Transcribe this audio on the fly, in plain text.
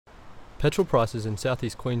Petrol prices in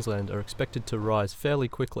southeast Queensland are expected to rise fairly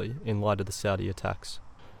quickly in light of the Saudi attacks.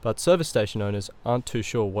 But service station owners aren't too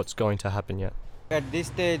sure what's going to happen yet. At this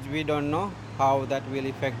stage, we don't know how that will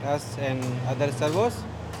affect us and other servos.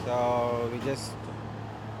 So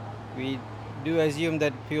we do assume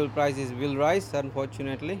that fuel prices will rise,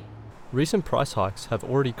 unfortunately. Recent price hikes have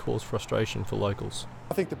already caused frustration for locals.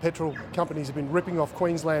 I think the petrol companies have been ripping off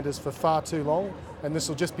Queenslanders for far too long, and this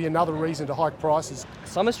will just be another reason to hike prices.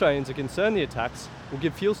 Some Australians are concerned the attacks will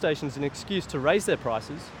give fuel stations an excuse to raise their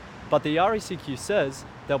prices, but the RACQ says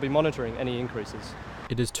they'll be monitoring any increases.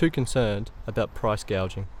 It is too concerned about price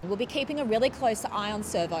gouging. We'll be keeping a really close eye on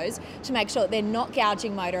servos to make sure that they're not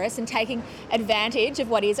gouging motorists and taking advantage of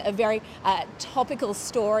what is a very topical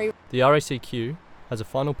story. The RACQ has a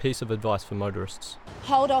final piece of advice for motorists.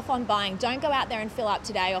 Hold off on buying. Don't go out there and fill up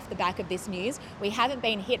today off the back of this news. We haven't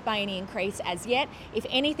been hit by any increase as yet. If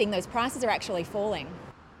anything, those prices are actually falling.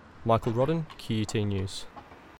 Michael Rodden, QUT News.